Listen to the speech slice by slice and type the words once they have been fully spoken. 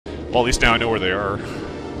Well, at least now I know where they are.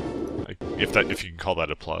 If you can call that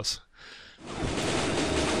a plus.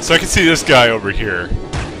 So I can see this guy over here.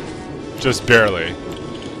 Just barely.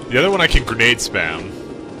 The other one I can grenade spam.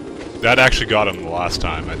 That actually got him the last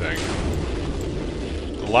time, I think.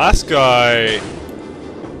 The last guy...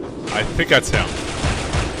 I think that's him.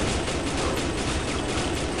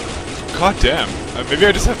 God damn. Maybe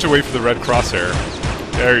I just have to wait for the red crosshair.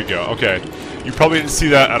 There you go. Okay. You probably didn't see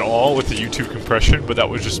that at all with the YouTube compression, but that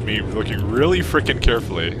was just me looking really frickin'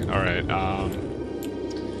 carefully. Alright,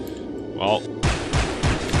 well,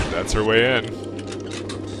 that's our way in.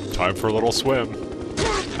 Time for a little swim.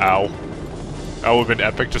 Ow. That would've been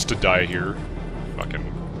epic just to die here. Fucking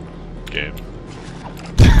game.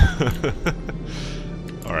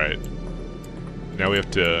 Alright. Now we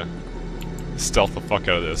have to stealth the fuck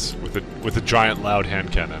out of this with a giant loud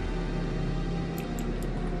hand cannon.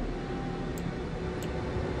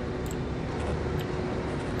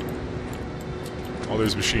 Oh,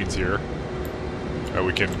 there's machines here that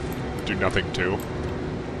we can do nothing to.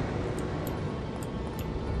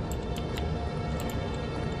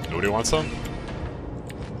 Nobody wants some?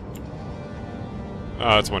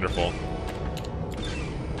 Oh, that's wonderful.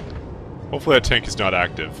 Hopefully that tank is not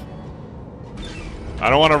active. I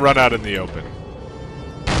don't want to run out in the open.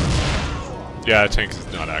 Yeah, that tank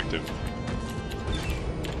is not active.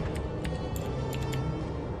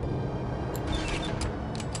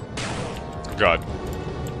 Oh God.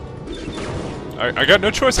 I got no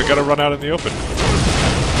choice, I gotta run out in the open.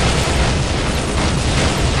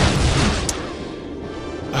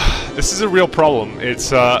 This is a real problem. It's,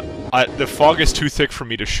 the fog is too thick for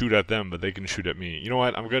me to shoot at them, but they can shoot at me. You know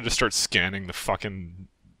what, I'm gonna just start scanning the fucking...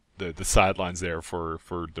 the sidelines there for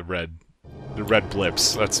the red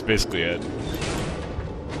blips. That's basically it.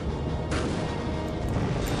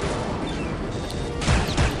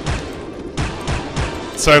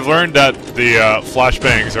 So I've learned that the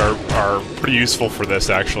flashbangs are pretty useful for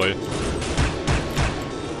this, actually.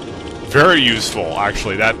 Very useful,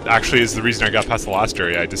 actually. That actually is the reason I got past the last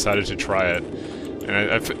area. I decided to try it,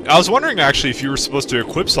 and I was wondering actually if you were supposed to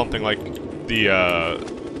equip something like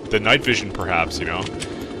the night vision, perhaps, you know,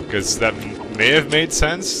 because that may have made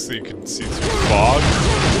sense. So you can see through fog.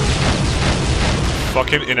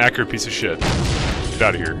 Fucking inaccurate piece of shit. Get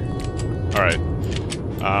out of here. All right.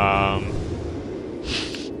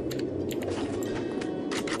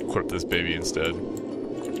 Equip this baby instead.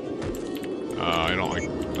 I don't like...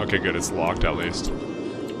 Okay, good, it's locked at least.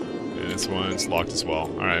 And this one's locked as well.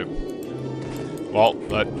 Alright. Well,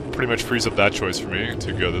 that pretty much frees up that choice for me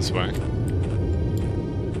to go this way.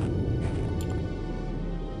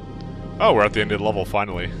 Oh, we're at the end of the level,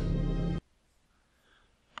 finally.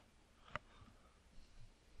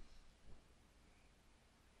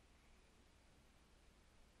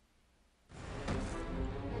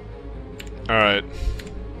 Alright.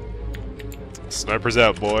 Snipers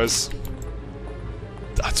out, boys.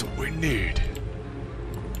 That's what we need.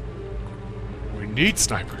 We need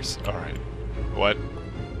snipers. Alright. What?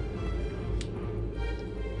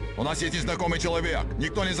 У нас есть незнакомый человек.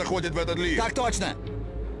 Никто не заходит в этот лифт. Так точно.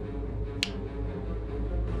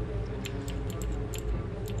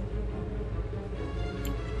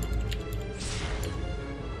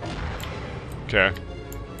 Okay.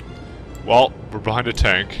 Well, we're behind a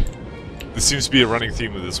tank. This seems to be a running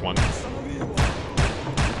theme with this one.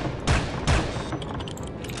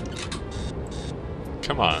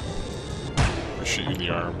 Come on. I'll shoot you in the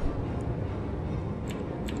arm.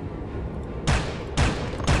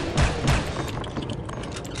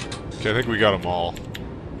 Okay, I think we got them all.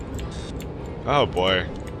 Oh boy.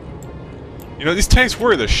 You know, these tanks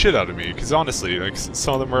worry the shit out of me, because honestly, like,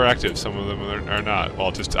 some of them are active, some of them are not.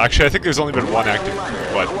 Well, just... Actually, I think there's only been one active.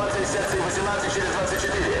 What?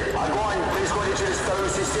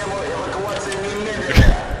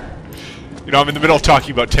 You know, I'm in the middle of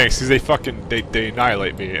talking about tanks, because they fucking... They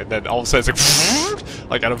annihilate me, and then all of a sudden it's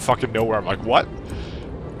like out of fucking nowhere, I'm like, what?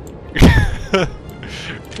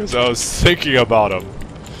 Because I was thinking about them.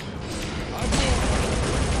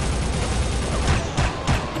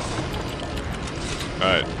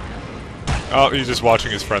 Alright. Oh, he's just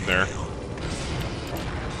watching his friend there.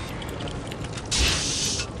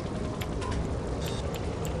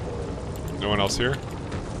 No one else here?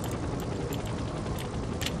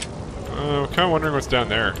 I'm kind of wondering what's down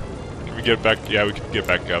there. Can we get back? Yeah, we can get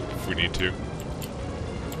back up if we need to.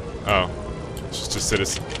 Oh. It's just a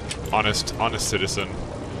citizen. Honest citizen.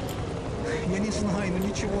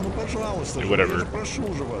 Whatever.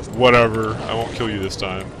 Whatever. I won't kill you this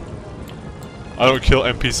time. I don't kill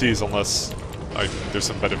NPCs unless there's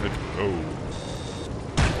some benefit. Oh.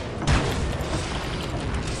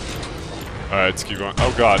 Alright, let's keep going.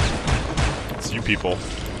 Oh god. It's you people.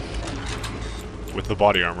 With the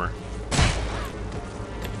body armor.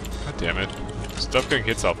 God damn it. Stuff getting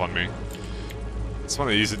hits off on me. It's one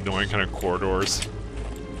of these annoying kind of corridors.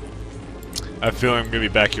 I have a feeling I'm gonna be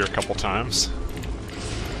back here a couple times.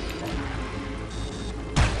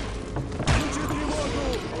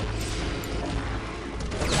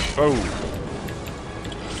 Oh.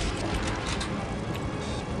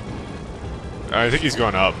 I think he's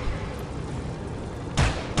going up.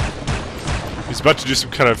 He's about to do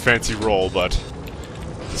some kind of fancy roll, but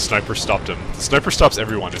the sniper stopped him. The sniper stops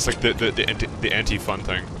everyone. It's like the anti-fun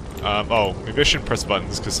thing. Oh, maybe I shouldn't press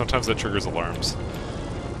buttons, because sometimes that triggers alarms.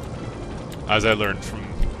 As I learned from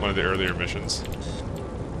one of the earlier missions.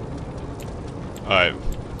 Alright.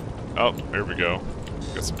 Oh, there we go.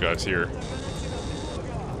 Got some guys here.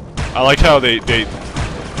 I like how they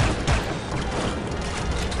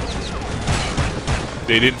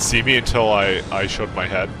didn't see me until I showed my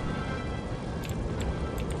head.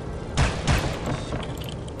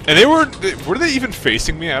 And they were they even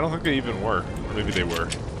facing me? I don't think they even were. Or maybe they were.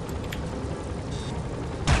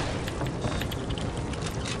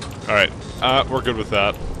 Alright, we're good with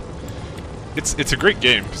that. It's a great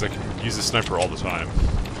game, because I can use the sniper all the time.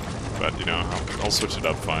 But, you know, I'll switch it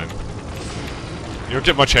up fine. You don't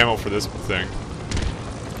get much ammo for this thing.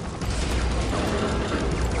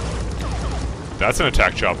 That's an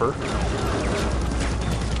attack chopper.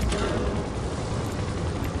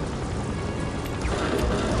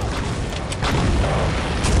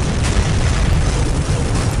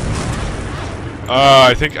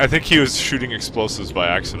 I think he was shooting explosives by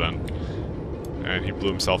accident, and he blew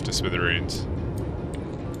himself to smithereens.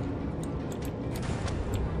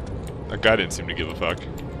 That guy didn't seem to give a fuck.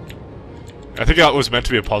 I think that was meant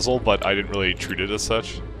to be a puzzle, but I didn't really treat it as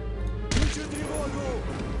such.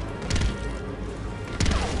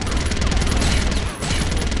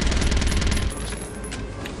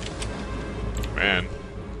 Man.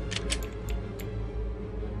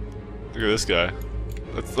 Look at this guy.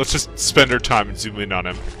 Let's just spend our time and zoom in on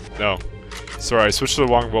him. No. Sorry, I switched to the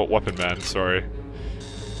wrong weapon, man. Sorry.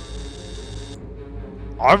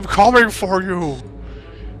 I'm coming for you!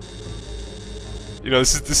 You know,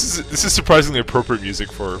 this is surprisingly appropriate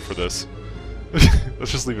music for this.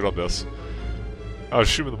 Let's just leave it on this. Oh,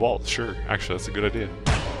 shoot him in the ball. Sure. Actually, that's a good idea.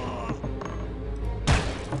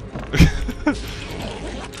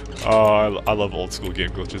 Oh, I love old school game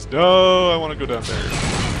glitches. No, I want to go down there.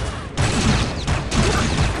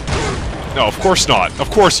 No, of course not. Of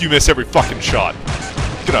course you miss every fucking shot.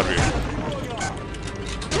 Get out of here.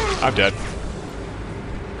 I'm dead.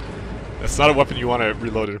 That's not a weapon you want to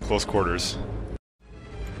reload at close quarters.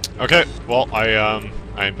 Okay, well, I am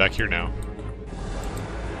back here now.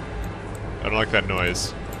 I don't like that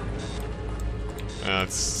noise.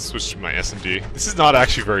 Let's switch to my SMD. This is not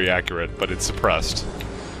actually very accurate, but it's suppressed.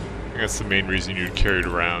 I think that's the main reason you'd carry it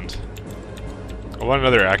around. I want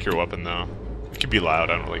another accurate weapon, though. It can be loud,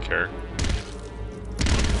 I don't really care.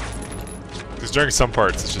 Because during some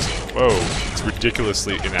parts, it's just, whoa, it's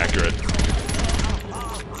ridiculously inaccurate.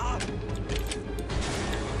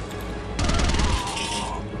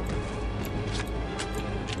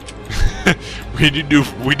 we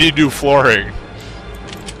need new flooring.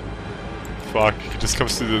 Fuck, it just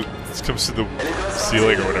comes through the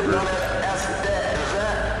ceiling or whatever.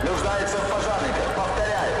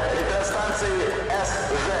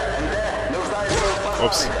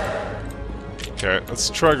 Whoops. Okay, let's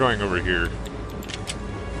try going over here.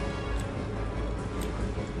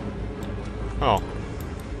 Oh.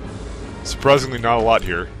 Surprisingly not a lot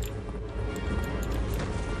here.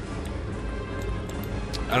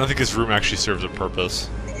 I don't think this room actually serves a purpose.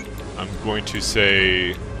 I'm going to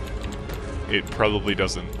say it probably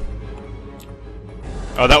doesn't.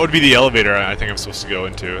 Oh, that would be the elevator I think I'm supposed to go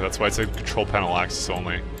into. That's why it said control panel access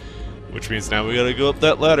only. Which means now we gotta go up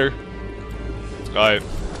that ladder. Alright.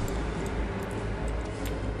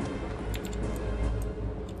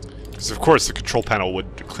 Because of course the control panel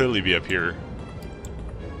would clearly be up here.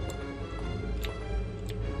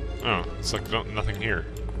 Oh, it's like nothing here.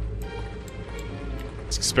 I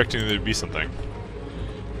was expecting there to be something.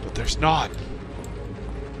 But there's not!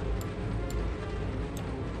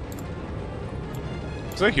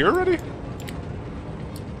 Was I here already?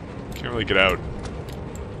 Can't really get out.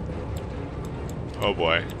 Oh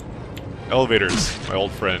boy. Elevators, my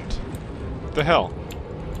old friend. What the hell?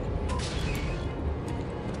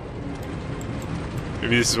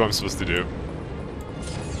 Maybe this is what I'm supposed to do.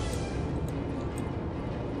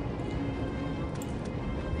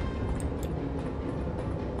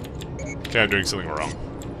 Okay, I'm doing something wrong.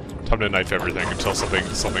 Time to knife everything until something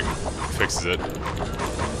fixes it.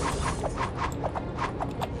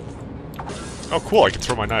 Oh, cool, I can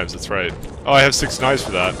throw my knives, that's right. Oh, I have 6 knives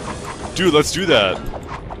for that. Dude, let's do that.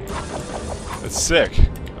 That's sick.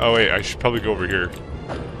 Oh, wait, I should probably go over here.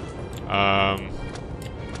 I'm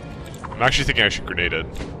actually thinking I should grenade it.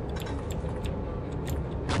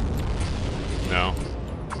 No.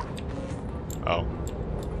 Oh.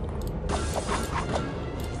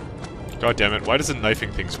 God damn it, why doesn't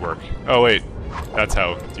knifing things work? Oh, wait. That's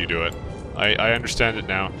how you do it. I understand it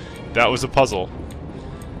now. That was a puzzle.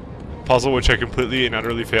 Puzzle which I completely and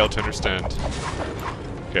utterly failed to understand.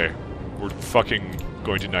 Okay. We're fucking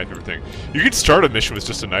going to knife everything. You could start a mission with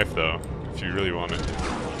just a knife, though, if you really wanted.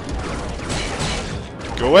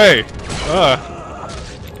 Go away!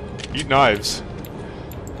 Eat knives.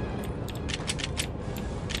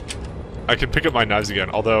 I can pick up my knives again,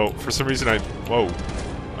 although, for some reason whoa.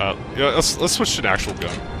 Yeah, let's switch to an actual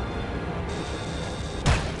gun.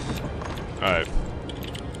 Alright.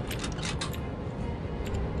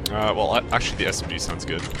 Well, actually the SMG sounds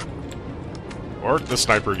good. Or the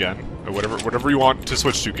sniper again. Or whatever you want to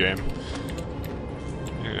switch to, game.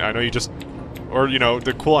 Yeah, I know you just... Or, you know,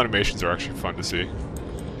 the cool animations are actually fun to see.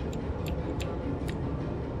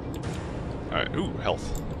 Alright, ooh,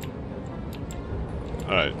 health.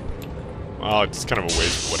 Alright. Well, it's kind of a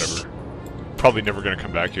waste, whatever. Probably never gonna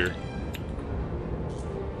come back here.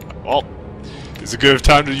 Well, it's a good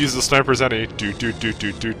time to use the sniper as any.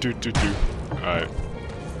 Alright.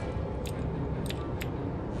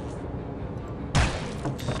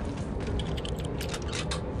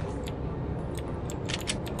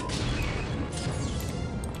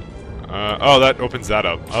 Oh, that opens that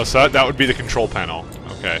up. Oh, so that would be the control panel.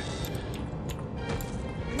 Okay.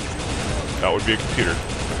 That would be a computer.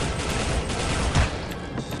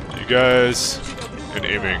 You guys and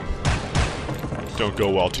aiming don't go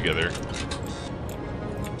well together.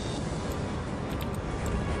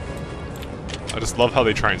 I just love how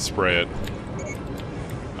they try and spray it.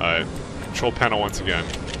 Alright. Control panel once again.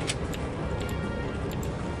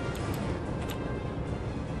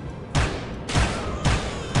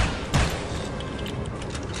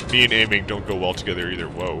 Me and aiming don't go well together either.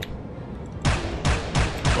 Whoa.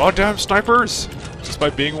 Goddamn snipers! Just by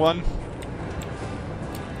being one?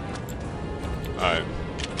 Alright.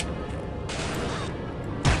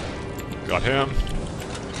 Got him.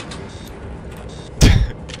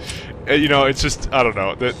 You know, it's just, I don't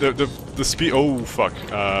know. The speed. Oh, fuck.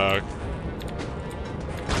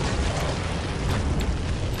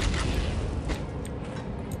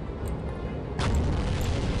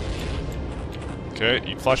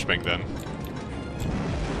 Okay, eat flashbang then.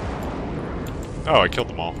 Oh, I killed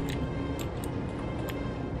them all.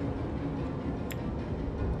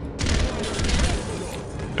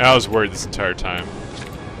 I was worried this entire time.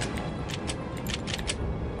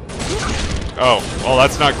 Oh, well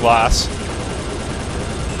that's not glass.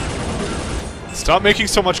 Stop making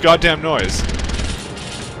so much goddamn noise.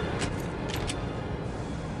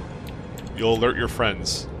 You'll alert your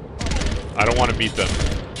friends. I don't want to meet them.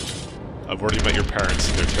 I've already met your parents.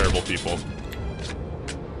 They're terrible people.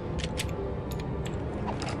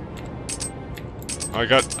 I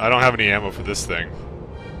don't have any ammo for this thing.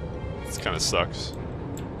 This kind of sucks.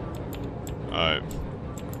 Alright.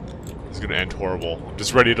 This is gonna end horrible. I'm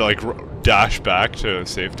just ready to, like, dash back to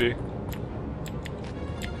safety.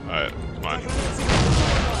 Alright, come on.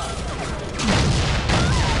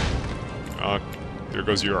 Oh, there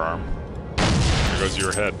goes your arm. There goes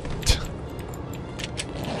your head.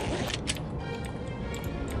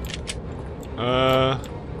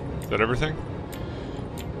 Is that everything?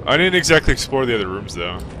 I didn't exactly explore the other rooms,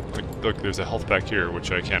 though. Like, look, there's a health pack here,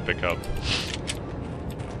 which I can't pick up.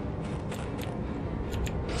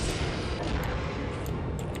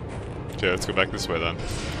 Okay, let's go back this way, then.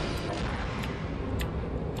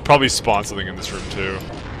 Probably spawn something in this room, too.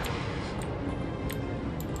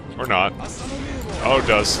 Or not. Oh, it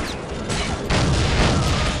does.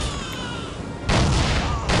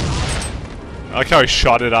 I like how he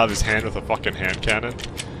shot it out of his hand with a fucking hand cannon.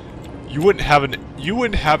 You wouldn't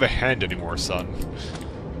have a hand anymore, son.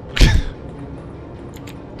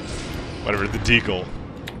 Whatever, the deagle.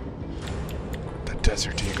 The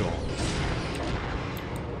desert eagle.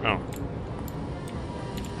 Oh.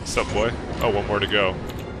 What's up, boy? Oh, one more to go.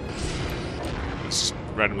 Just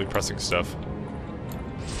randomly pressing stuff.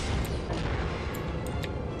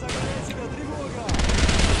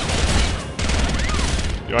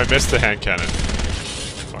 Yo, I missed the hand cannon.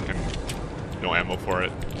 Fucking no ammo for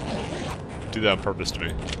it. Do that on purpose to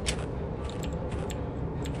me.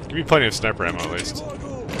 Give me plenty of sniper ammo at least.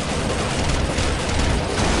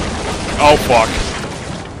 Oh fuck.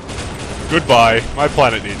 Goodbye. My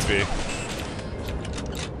planet needs me.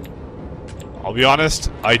 I'll be honest,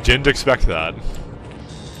 I didn't expect that.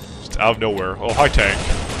 Just out of nowhere. Oh, hi, tank.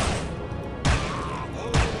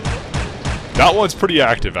 That one's pretty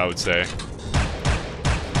active, I would say.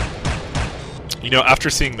 You know, after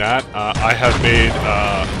seeing that, I have made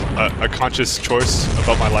a conscious choice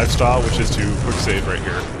about my lifestyle, which is to quick save right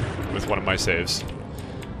here with one of my saves.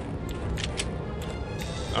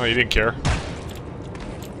 Oh, you didn't care?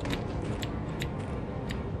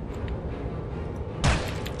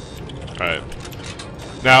 Alright.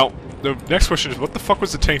 Now, the next question is, what the fuck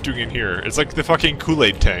was the tank doing in here? It's like the fucking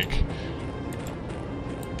Kool-Aid tank.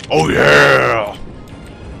 Oh yeah!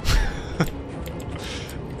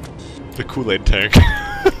 The Kool-Aid tank.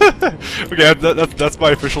 Okay, that's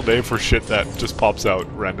my official name for shit that just pops out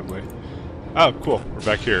randomly. Oh, cool. We're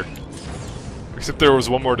back here. Except there was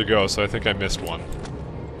one more to go, so I think I missed one.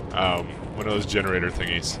 One of those generator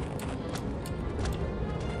thingies.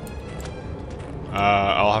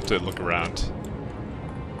 I'll have to look around.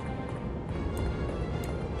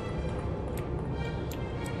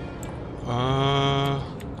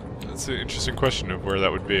 That's an interesting question of where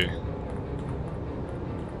that would be.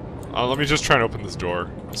 Let me just try and open this door.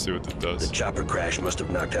 Let's see what it does. The chopper crash must have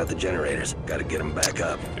knocked out the generators. Gotta get them back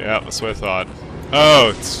up. Yeah, that's what I thought. Oh,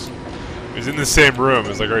 it's in the same room.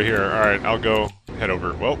 It's like right here. Alright, I'll go head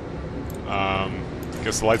over. Well,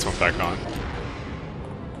 guess the lights went back on.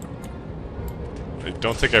 I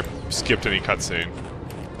don't think I skipped any cutscene.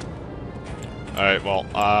 Alright, well,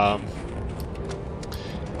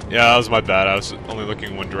 yeah, that was my bad. I was only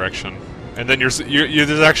looking one direction. And then there's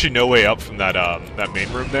actually no way up from that that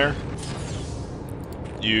main room there.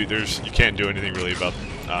 You can't do anything really about.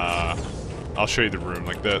 I'll show you the room,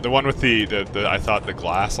 like the one with the I thought the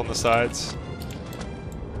glass on the sides.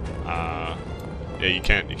 Yeah, you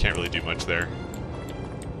can't really do much there.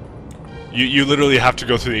 You literally have to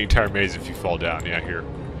go through the entire maze if you fall down. Yeah, here.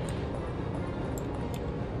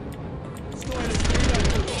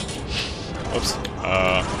 Oops.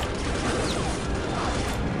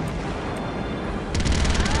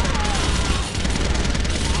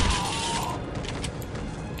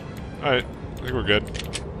 Alright, I think we're good.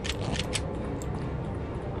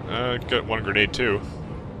 Got one grenade too.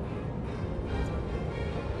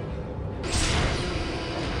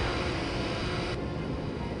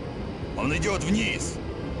 Он идет вниз.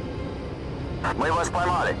 Мы вас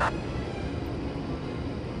поймали.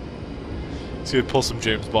 See it pull some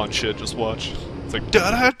James Bond shit, just watch. It's like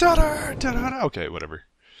da da da da da da. Okay, whatever.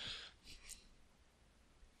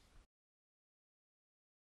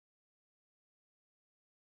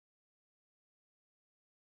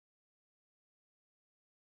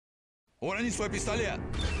 Урони свой пистолет.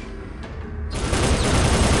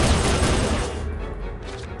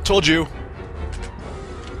 Told you.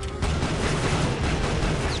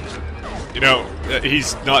 You know,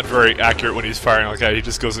 he's not very accurate when he's firing like that. He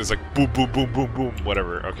just goes, it's like boom, boom, boom, boom, boom,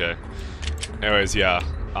 whatever. Okay. Anyways, yeah.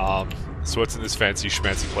 So what's in this fancy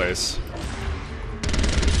schmancy place?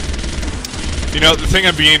 You know, the thing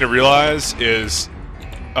I'm beginning to realize is,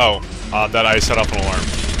 that I set off an alarm.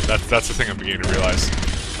 That's the thing I'm beginning to realize.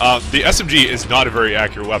 The SMG is not a very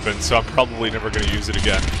accurate weapon, so I'm probably never going to use it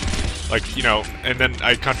again. Like, you know, and then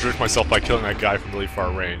I contradict myself by killing that guy from really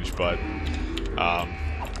far range, but, yeah,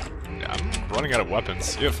 I'm running out of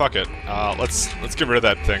weapons. Yeah, fuck it. Let's get rid of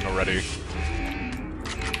that thing already.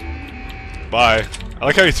 Bye. I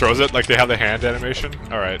like how he throws it, like they have the hand animation.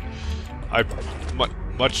 Alright.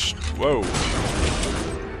 Whoa.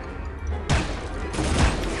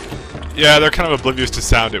 Yeah, they're kind of oblivious to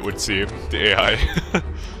sound, it would seem, the AI.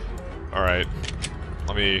 Alright.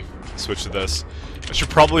 Let me switch to this. I should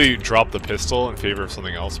probably drop the pistol in favor of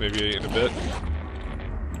something else maybe in a bit.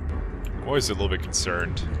 I'm always a little bit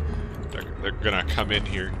concerned. They're gonna come in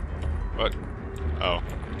here. What? Oh.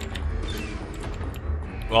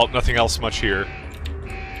 Well, nothing else much here.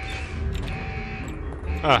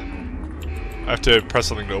 Huh. I have to press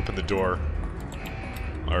something to open the door.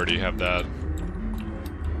 I already have that.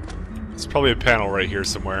 There's probably a panel right here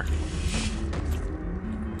somewhere.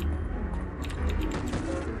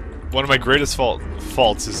 One of my greatest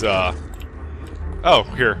faults is, oh,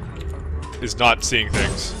 here. Is not seeing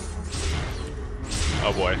things.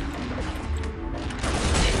 Oh boy.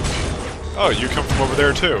 Oh, you come from over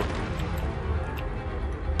there too.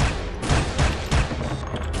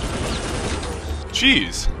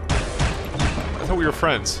 Jeez. I thought we were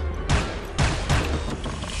friends.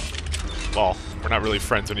 Well, we're not really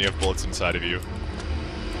friends when you have bullets inside of you.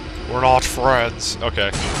 We're not friends. Okay.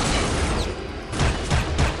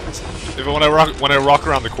 When I rock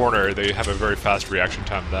around the corner, they have a very fast reaction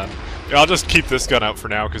time then. Yeah, I'll just keep this gun out for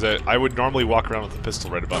now, because I would normally walk around with a pistol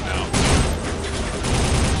right about now.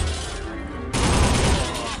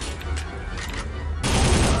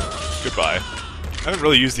 goodbye. I haven't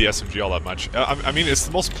really used the SMG all that much. I mean, it's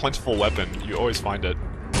the most plentiful weapon. You always find it.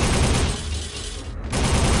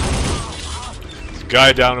 There's a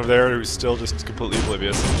guy down over there who's still just completely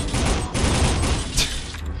oblivious.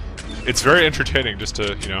 It's very entertaining just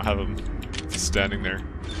to, you know, have him standing there.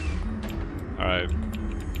 Alright.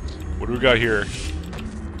 What do we got here?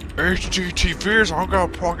 HGTVs, I'm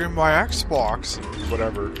gonna plug in my Xbox.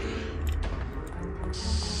 Whatever.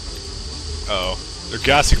 Uh oh. They're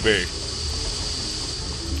gassing me.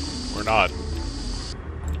 Or not.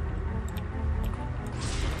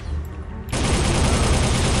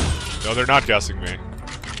 No, they're not gassing me.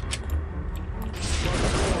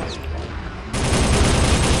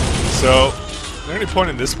 So, is there any point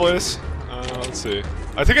in this place? Let's see.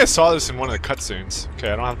 I think I saw this in one of the cutscenes. Okay,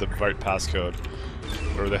 I don't have the right passcode.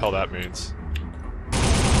 Whatever the hell that means.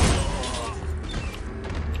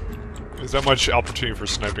 There's not much opportunity for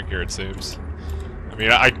sniping here, it seems. I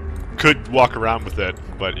mean, I could walk around with it,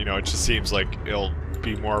 but, you know, it just seems like it'll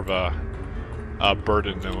be more of a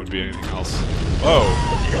burden than would be anything else. Whoa!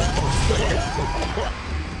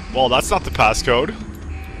 Well, that's not the passcode.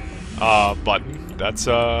 Button. That's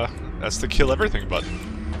the kill everything button.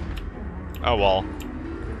 Oh, well.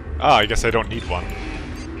 Ah, I guess I don't need one.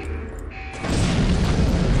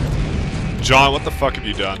 John, what the fuck have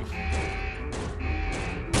you done?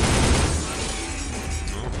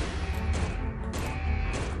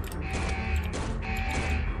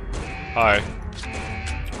 Hi.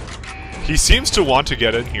 He seems to want to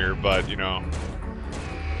get in here, but, you know...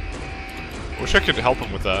 Wish I could help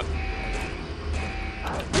him with that.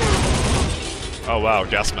 Oh wow,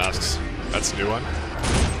 gas masks. That's a new one.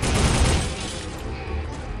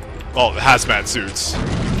 Oh, hazmat suits.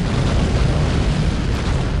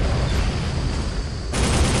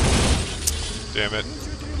 Damn it.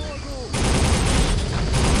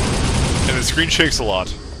 And the screen shakes a lot.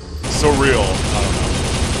 So real. I don't know.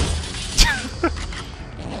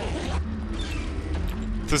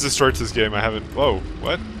 This destroyed this game. I haven't. Whoa,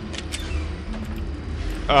 what?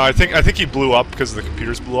 I think he blew up because the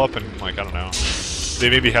computers blew up, and like I don't know. They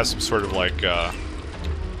maybe have some sort of like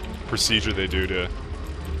procedure they do to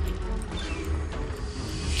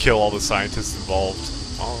kill all the scientists involved.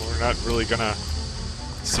 Oh, we're not really gonna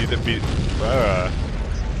see them be.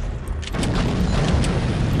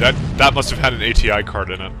 That must have had an ATI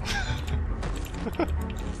card in it.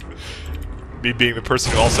 Me being the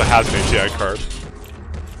person who also has an ATI card.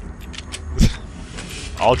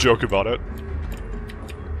 I'll joke about it.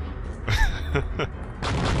 Oh.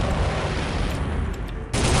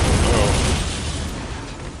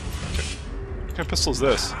 Okay. What kind of pistol is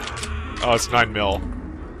this? Oh, it's 9mm.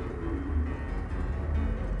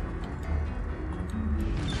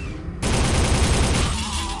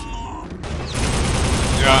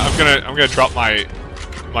 Yeah, I'm gonna drop my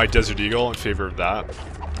Desert Eagle in favor of that.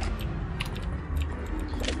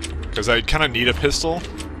 Because I kind of need a pistol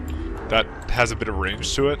that has a bit of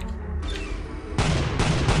range to it.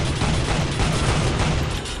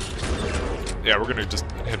 Yeah, we're gonna just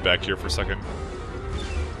head back here for a second.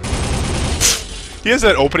 He has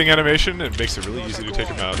that opening animation, and it makes it really easy to take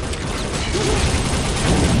him out.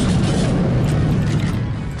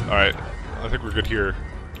 Alright, I think we're good here.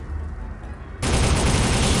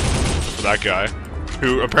 For that guy,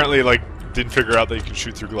 who apparently, like, didn't figure out that you can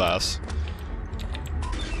shoot through glass.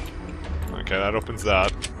 Okay, that opens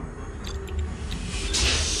that.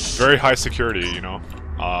 Very high security, you know.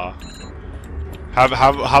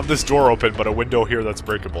 Have this door open, but a window here that's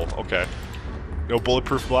breakable. Okay. No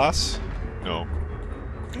bulletproof glass? No.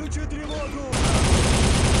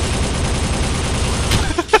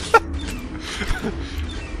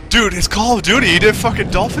 Dude, it's Call of Duty. He did fucking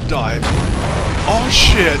dolphin dive. Oh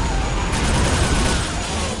shit.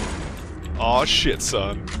 Oh shit,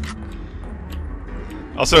 son.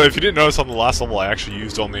 Also, if you didn't notice on the last level, I actually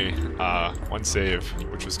used only one save,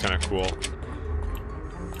 which was kind of cool.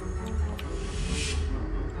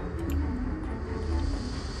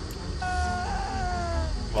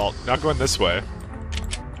 Well, not going this way.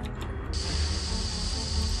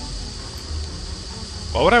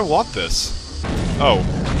 Why would I want this? Oh.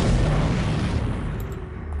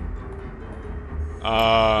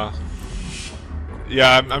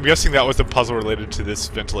 Yeah, I'm guessing that was a puzzle related to this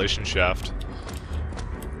ventilation shaft.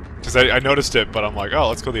 Because I noticed it, but I'm like, oh,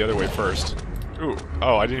 let's go the other way first. Ooh.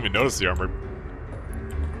 Oh, I didn't even notice the armor.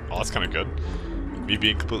 Oh, that's kind of good. Me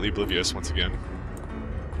being completely oblivious once again.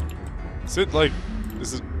 Is it like...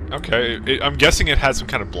 Is it... Okay, I'm guessing it has some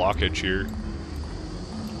kind of blockage here.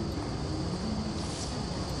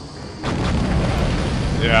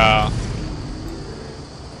 Yeah.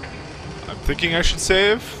 I'm thinking I should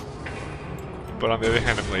save. But on the other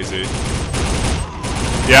hand, I'm lazy.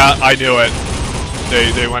 Yeah, I knew it.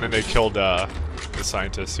 They went and they killed the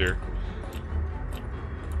scientists here.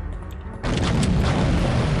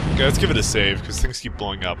 Okay, let's give it a save, because things keep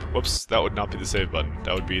blowing up. Whoops, that would not be the save button.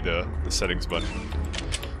 That would be the settings button.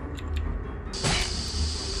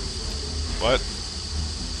 What?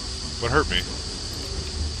 What hurt me?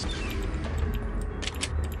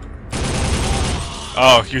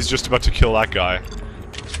 Oh, he was just about to kill that guy.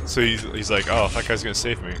 So he's like, oh, that guy's gonna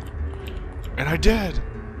save me. And I did!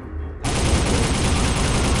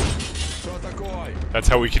 That's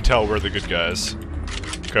how we can tell we're the good guys.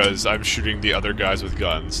 Because I'm shooting the other guys with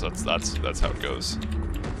guns. That's how it goes.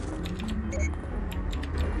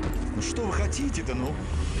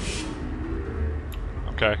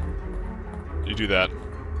 Okay. You do that.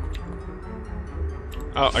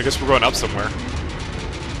 Oh, I guess we're going up somewhere.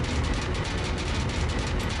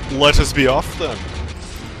 Let us be off then.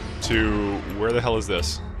 To where the hell is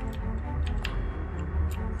this?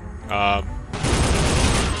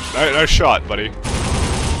 Nice shot, buddy.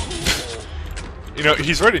 You know,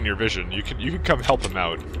 he's right in your vision. You can come help him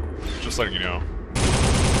out. Just letting you know.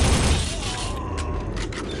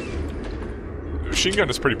 The machine gun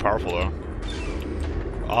is pretty powerful, though.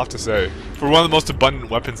 I'll have to say, for one of the most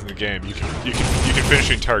abundant weapons in the game, you can finish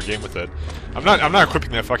the entire game with it. I'm not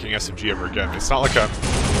equipping that fucking SMG ever again. It's not like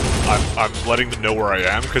I'm letting them know where I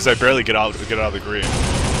am, because I barely get out of the green.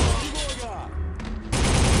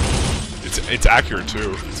 It's accurate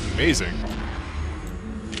too. It's amazing.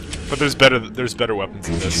 But there's better weapons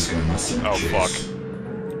than this. Oh fuck.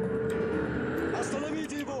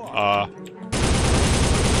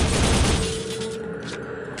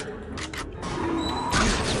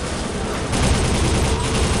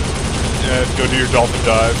 Yeah, go do your dolphin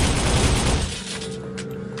dive.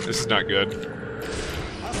 This is not good.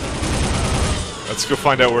 Let's go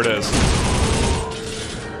find out where it is.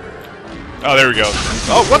 Oh, there we go.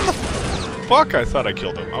 Oh, what the fuck? I thought I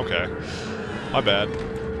killed him. Okay. My bad.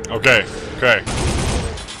 Okay, okay.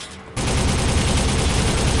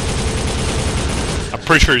 I'm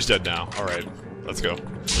pretty sure he's dead now. Alright, let's go.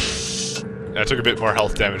 Yeah, I took a bit more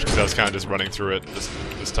health damage because I was kind of just running through it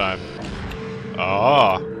this time.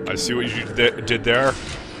 Ah, I see what you did there.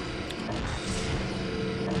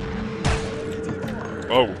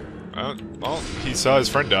 Oh. Well, he saw his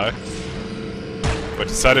friend die. But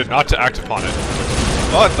decided not to act upon it.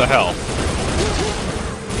 What the hell?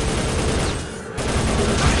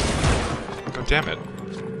 God damn it.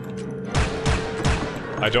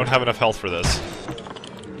 I don't have enough health for this.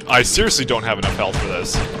 I seriously don't have enough health for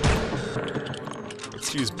this.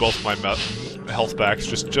 Let's use both my health backs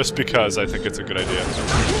just because I think it's a good idea.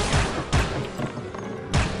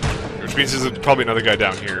 Which means there's probably another guy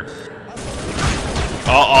down here.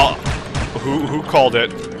 Who called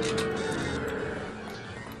it?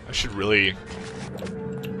 I should really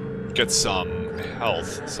get some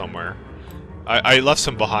health somewhere. I left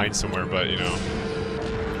some behind somewhere, but you know.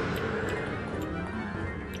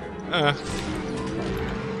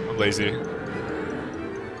 I'm lazy.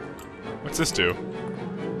 What's this do?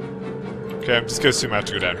 Okay, I'm just gonna assume I have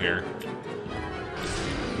to go down here.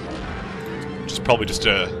 Which is probably just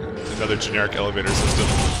another generic elevator system.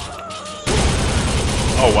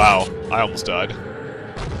 Oh wow, I almost died.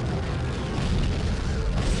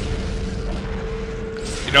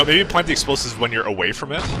 You know, maybe plant the explosives when you're away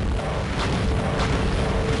from it.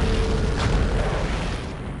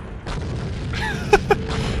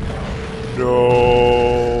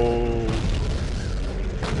 No.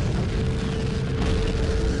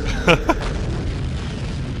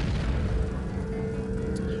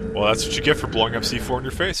 Well, that's what you get for blowing up C4 in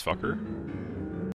your face, fucker.